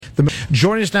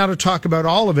Joining us now to talk about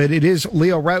all of it, it is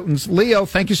Leo Rautins. Leo,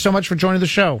 thank you so much for joining the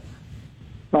show.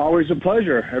 Always a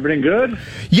pleasure. Everything good?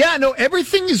 Yeah, no,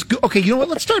 everything is good. Okay, you know what?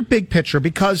 Let's start big picture,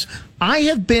 because I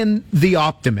have been the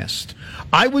optimist.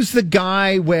 I was the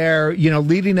guy where,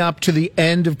 leading up to the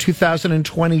end of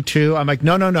 2022, I'm like,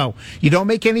 no. You don't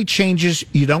make any changes.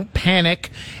 You don't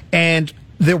panic. And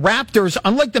the Raptors,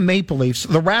 unlike the Maple Leafs,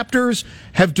 the Raptors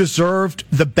have deserved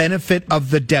the benefit of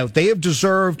the doubt. They have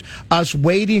deserved us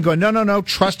waiting and going, no,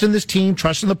 trust in this team,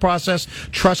 trust in the process,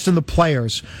 trust in the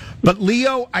players. But,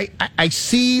 Leo, I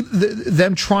see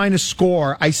them trying to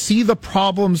score. I see the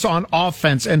problems on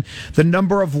offense and the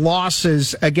number of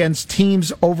losses against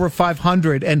teams over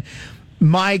 500. And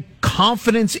my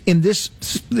confidence in this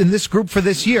group for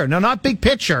this year. Now, not big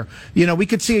picture. We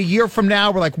could see a year from now,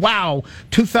 we're like, wow,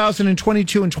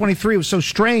 2022 and 23 was so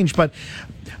strange, but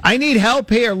I need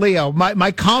help here, Leo.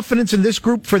 My confidence in this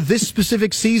group for this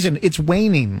specific season, it's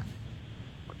waning.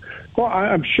 Well,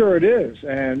 I'm sure it is.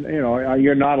 And,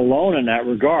 you're not alone in that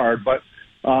regard, but,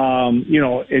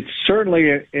 it's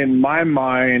certainly in my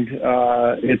mind,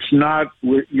 it's not,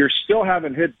 you're still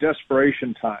haven't hit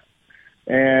desperation time.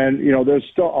 And, there's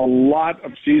still a lot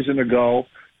of season to go.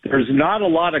 There's not a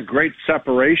lot of great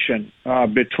separation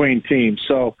between teams.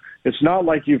 So it's not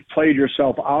like you've played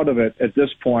yourself out of it at this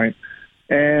point.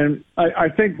 And I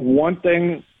think one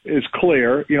thing is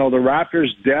clear. The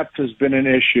Raptors' depth has been an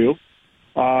issue.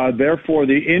 Therefore,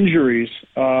 the injuries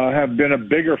have been a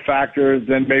bigger factor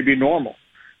than maybe normal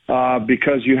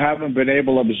because you haven't been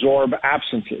able to absorb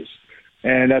absences.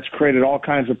 And that's created all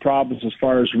kinds of problems as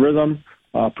far as rhythm,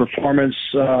 performance,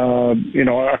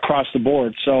 across the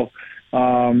board. So,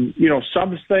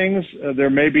 some things there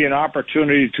may be an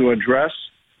opportunity to address,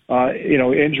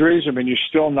 injuries. I mean, you're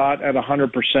still not at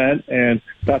 100%, and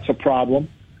that's a problem.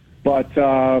 But,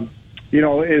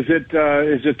 is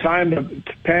it time to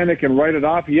panic and write it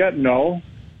off yet? No,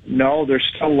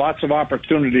 there's still lots of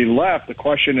opportunity left. The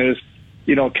question is,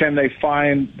 can they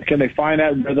find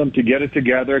that rhythm to get it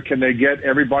together? Can they get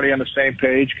everybody on the same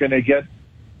page? Can they get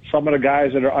some of the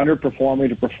guys that are underperforming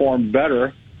to perform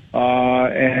better,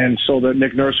 and so that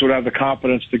Nick Nurse would have the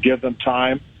confidence to give them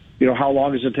time? How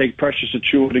long does it take Precious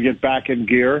Achiuwa to get back in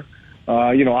gear?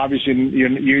 Obviously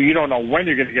you don't know when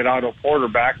you're going to get Otto Porter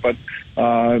back, but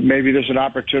maybe there's an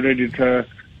opportunity to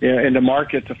in the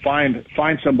market to find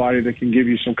somebody that can give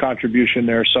you some contribution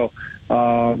there. So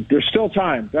there's still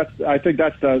time. I think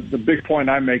that's the big point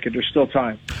I'm making. There's still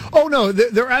time. Oh, no,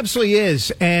 there absolutely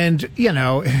is. And,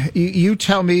 you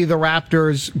tell me the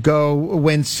Raptors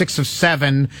win 6 of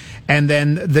 7, and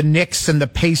then the Knicks and the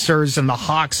Pacers and the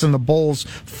Hawks and the Bulls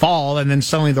fall, and then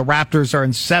suddenly the Raptors are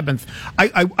in 7th.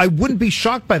 I wouldn't be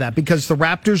shocked by that, because the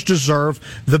Raptors deserve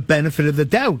the benefit of the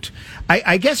doubt.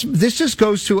 I guess this just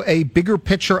goes to a bigger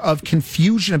picture of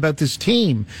confusion about this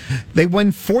team. They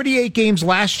won 48 games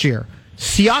last year.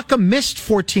 Siakam missed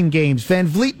 14 games. Van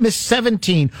Vliet missed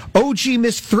 17. OG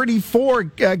missed 34.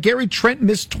 Gary Trent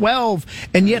missed 12.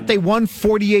 And yet they won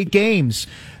 48 games.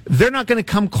 They're not going to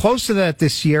come close to that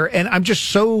this year. And I'm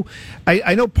just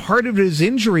I know part of it is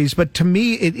injuries, but to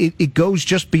me, it goes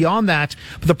just beyond that.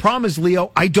 But the problem is,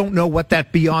 Leo, I don't know what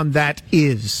that beyond that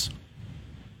is.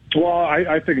 Well,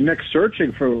 I think Nick's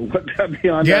searching for what that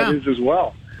beyond that is as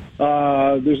well.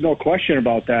 There's no question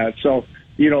about that. So,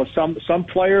 some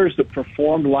players that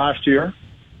performed last year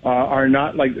are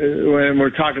not, like, when we're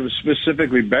talking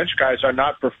specifically bench guys, are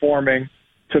not performing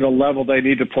to the level they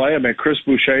need to play. I mean, Chris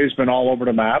Boucher has been all over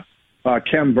the map.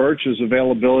 Khem Birch's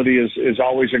availability is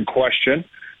always in question.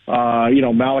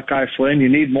 Malachi Flynn, you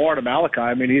need more to Malachi.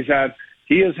 I mean,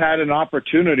 he has had an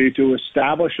opportunity to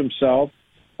establish himself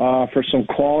for some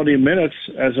quality minutes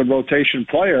as a rotation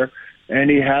player,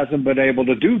 and he hasn't been able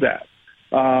to do that.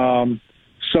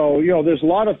 So, there's a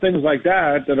lot of things like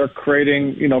that are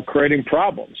creating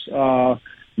problems.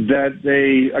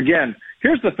 Again,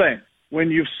 here's the thing.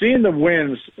 When you've seen the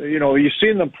wins, you've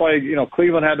seen them play,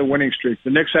 Cleveland had a winning streak.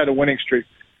 The Knicks had a winning streak.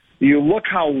 You look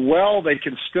how well they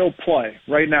can still play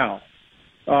right now.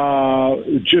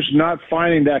 Just not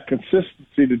finding that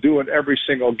consistency to do it every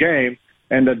single game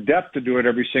and the depth to do it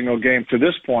every single game to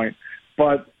this point.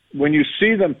 But when you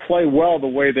see them play well the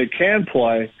way they can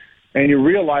play, and you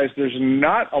realize there's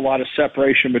not a lot of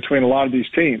separation between a lot of these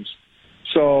teams.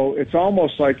 So it's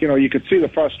almost like, you could see the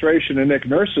frustration in Nick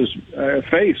Nurse's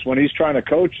face when he's trying to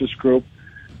coach this group,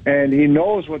 and he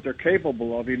knows what they're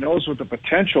capable of. He knows what the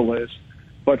potential is,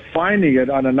 but finding it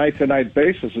on a night-to-night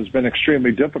basis has been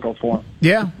extremely difficult for him.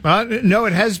 Yeah, no,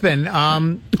 it has been.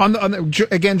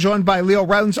 Again, joined by Leo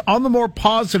Rautins. On the more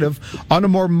positive, on a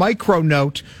more micro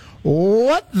note,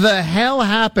 What the hell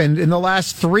happened in the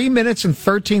last 3 minutes and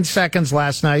 13 seconds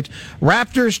last night?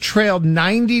 Raptors trailed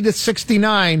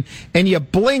 90-69, and you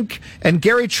blink, and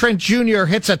Gary Trent Jr.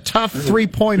 hits a tough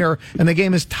three-pointer, and the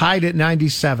game is tied at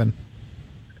 97.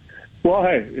 Well,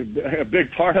 hey, a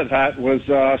big part of that was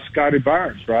Scotty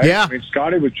Barnes, right? Yeah. I mean,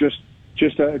 Scotty was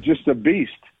just a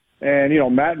beast. And,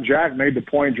 Matt and Jack made the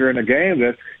point during the game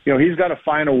that, he's got to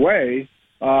find a way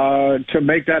to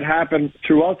make that happen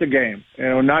throughout the game.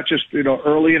 Not just,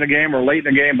 early in the game or late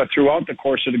in the game, but throughout the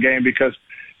course of the game, because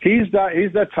he's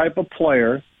that type of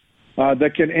player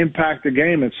that can impact the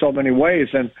game in so many ways.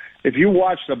 And if you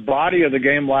watch the body of the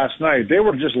game last night, they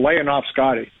were just laying off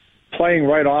Scotty, playing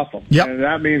right off him. Yep. And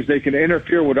that means they can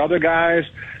interfere with other guys.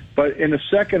 But in the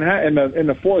second half, in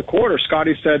the fourth quarter,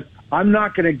 Scotty said, I'm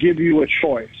not going to give you a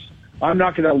choice. I'm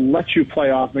not going to let you play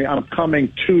off me. I'm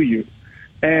coming to you.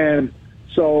 And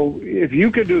so if you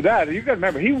could do that, you got to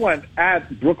remember, he went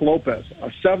at Brook Lopez,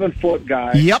 a 7-foot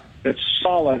guy. Yep. That's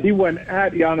solid. He went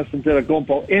at Giannis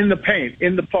Antetokounmpo in the paint,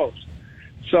 in the post.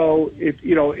 So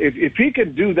if he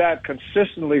can do that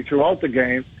consistently throughout the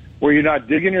game, where you're not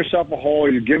digging yourself a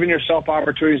hole, you're giving yourself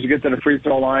opportunities to get to the free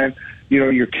throw line,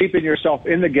 you're keeping yourself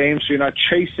in the game, so you're not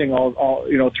chasing all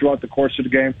throughout the course of the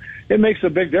game, it makes a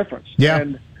big difference. Yeah.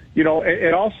 And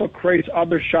it also creates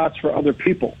other shots for other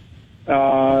people,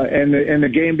 and the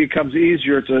game becomes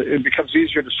easier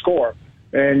to score,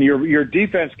 and your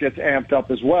defense gets amped up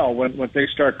as well when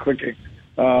things start clicking.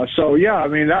 So yeah, I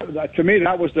mean that to me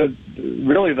that was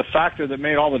really the factor that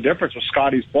made all the difference with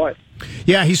Scotty's play.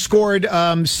 Yeah, he scored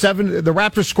 7. The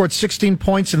Raptors scored 16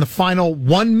 points in the final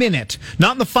 1 minute,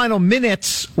 not in the final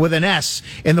minutes with an S,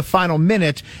 in the final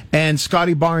minute. And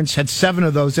Scotty Barnes had 7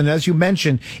 of those. And as you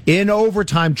mentioned, in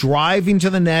overtime, driving to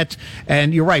the net.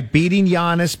 And you're right, beating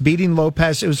Giannis, beating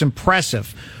Lopez. It was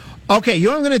impressive. Okay, you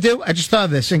know what I'm going to do? I just thought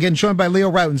of this. And getting joined by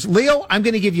Leo Routens. Leo, I'm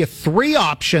going to give you 3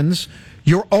 options.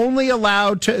 You're only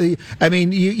allowed to,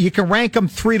 you can rank them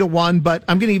 3 to 1, but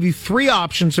I'm going to give you 3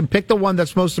 options and pick the one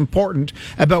that's most important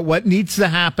about what needs to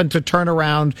happen to turn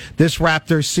around this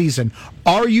Raptors season.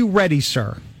 Are you ready,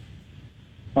 sir?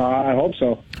 I hope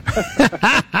so.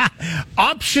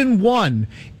 Option 1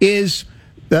 is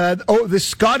the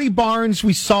Scotty Barnes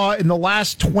we saw in the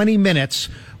last 20 minutes.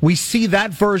 We see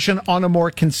that version on a more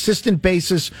consistent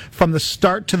basis from the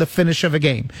start to the finish of a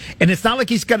game. And it's not like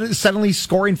he's got to suddenly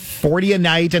scoring 40 a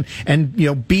night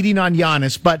and beating on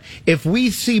Giannis. But if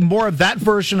we see more of that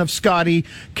version of Scotty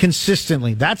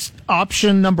consistently, that's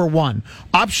option number 1.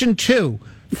 Option 2,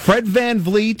 Fred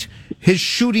VanVleet, his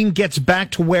shooting gets back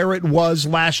to where it was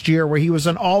last year, where he was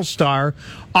an all-star.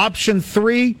 Option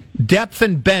 3, depth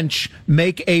and bench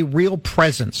make a real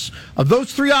presence. Of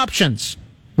those 3 options,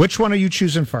 which one are you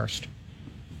choosing first?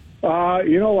 I'm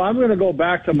going to go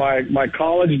back to my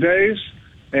college days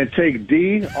and take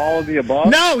D, all of the above.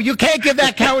 No, you can't give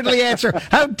that cowardly answer.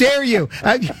 How dare you?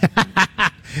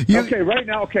 Okay, right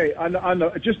now, on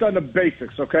the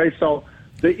basics, okay? So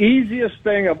the easiest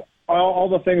thing of all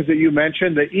the things that you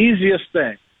mentioned, the easiest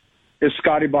thing is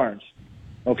Scotty Barnes,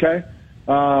 okay?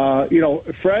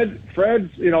 Fred,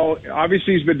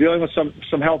 obviously he's been dealing with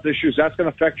some health issues. That's going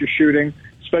to affect your shooting,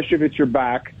 especially if it's your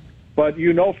back. But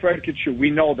Fred can shoot. We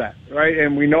know that, right?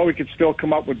 And we know he can still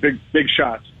come up with big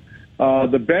shots.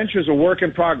 The bench is a work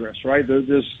in progress, right?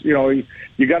 You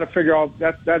got to figure out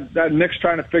that Nick's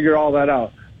trying to figure all that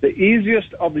out. The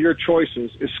easiest of your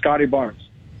choices is Scotty Barnes,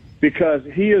 because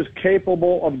he is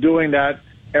capable of doing that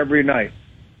every night.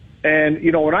 And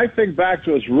when I think back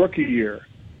to his rookie year,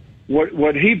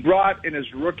 what he brought in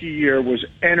his rookie year was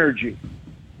energy,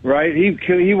 right?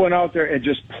 He went out there and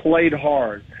just played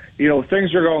hard.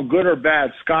 Things are going good or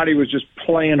bad, Scotty was just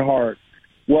playing hard.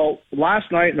 Well,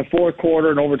 last night in the fourth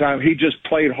quarter and overtime, he just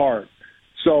played hard.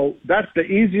 So that's the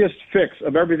easiest fix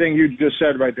of everything you just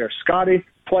said right there. Scotty,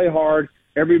 play hard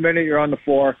every minute you're on the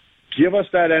floor. Give us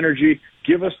that energy.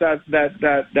 Give us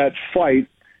that fight.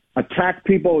 Attack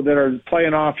people that are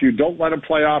playing off you. Don't let them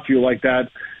play off you like that.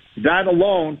 That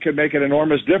alone can make an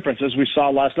enormous difference, as we saw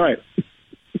last night.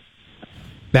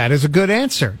 That is a good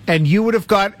answer. And you would have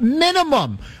got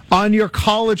minimum on your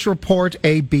college report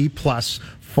a B+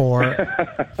 for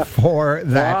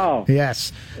that. Wow.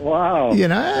 Yes. Wow.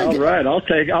 All right. I'll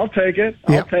take it. I'll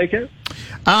take it.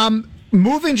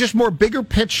 Moving just more bigger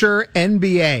picture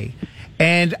NBA.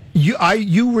 And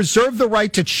you reserve the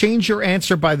right to change your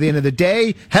answer by the end of the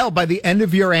day. Hell, by the end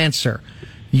of your answer.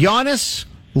 Giannis,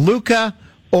 Luka,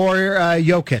 or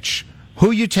Jokic.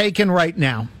 Who you taking right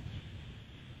now?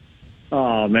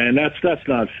 Oh, man, that's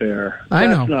not fair. I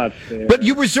know. That's not fair. But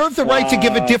you reserve the right to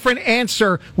give a different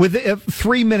answer with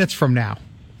 3 minutes from now.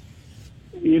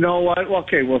 You know what?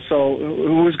 Okay, well, so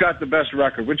who's got the best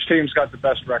record? Which team's got the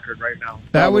best record right now?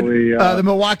 That would the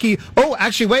Milwaukee. Oh,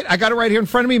 actually, wait, I got it right here in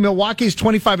front of me. Milwaukee's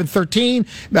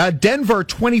 25-13. Denver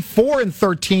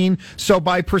 24-13. So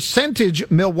by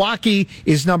percentage, Milwaukee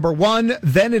is number one.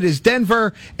 Then it is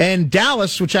Denver and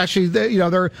Dallas, which actually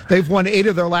they've won 8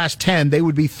 of their last 10. They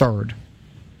would be third.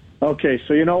 Okay,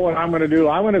 so you know what I'm going to do?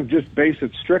 I'm going to just base it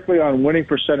strictly on winning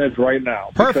percentage right now.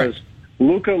 Perfect. Because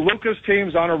Luka's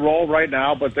team's on a roll right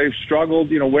now, but they've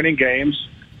struggled, winning games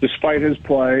despite his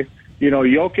play.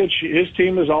 Jokic, his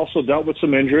team has also dealt with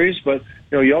some injuries, but,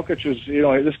 Jokic is,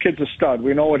 this kid's a stud.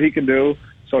 We know what he can do,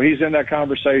 so he's in that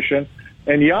conversation.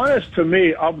 And Giannis, to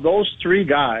me, of those 3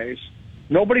 guys,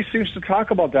 nobody seems to talk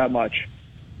about that much.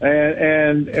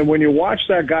 And when you watch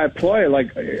that guy play,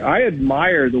 like, I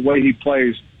admire the way he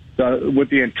plays with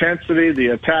the intensity, the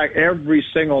attack every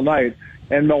single night.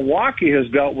 And Milwaukee has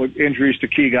dealt with injuries to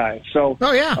key guys. So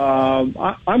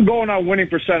I'm going on winning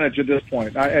percentage at this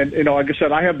point. Like I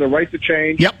said, I have the right to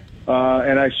change. Yep.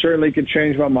 And I certainly can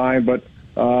change my mind, but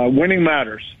winning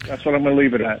matters. That's what I'm going to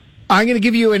leave it at. I'm going to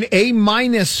give you an A-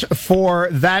 for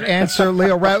that answer,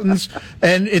 Leo Rautins.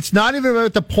 And it's not even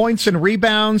about the points and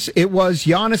rebounds. It was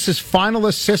Giannis's final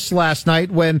assist last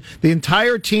night when the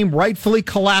entire team rightfully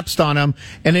collapsed on him,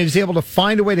 and he was able to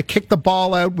find a way to kick the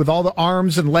ball out with all the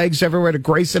arms and legs everywhere to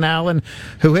Grayson Allen,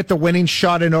 who hit the winning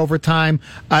shot in overtime.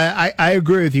 I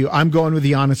agree with you. I'm going with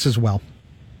Giannis as well.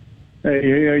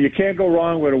 Hey, you can't go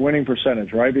wrong with a winning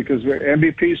percentage, right? Because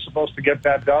MVP is supposed to get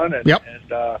that done. And, yep.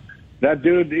 That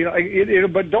dude,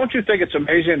 but don't you think it's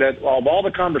amazing that of all the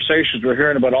conversations we're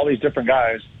hearing about all these different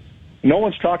guys, no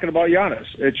one's talking about Giannis.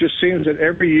 It just seems that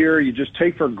every year you just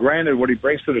take for granted what he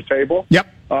brings to the table. Yep.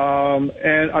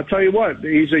 And I'll tell you what,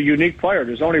 he's a unique player.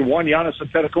 There's only one Giannis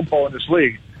Antetokounmpo in this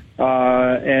league.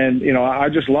 I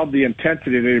just love the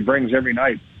intensity that he brings every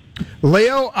night.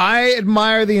 Leo, I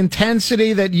admire the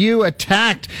intensity that you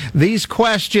attacked these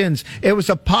questions. It was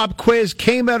a pop quiz,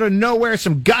 came out of nowhere,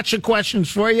 some gotcha questions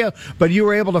for you, but you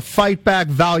were able to fight back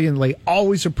valiantly.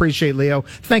 Always appreciate, Leo.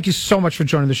 Thank you so much for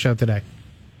joining the show today.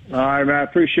 All right, man, I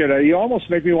appreciate it. You almost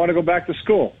make me want to go back to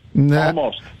school.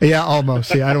 Almost. Yeah,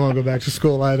 almost. Yeah, I don't want to go back to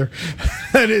school either.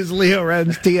 That is Leo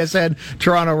Rautins, TSN,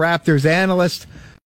 Toronto Raptors analyst.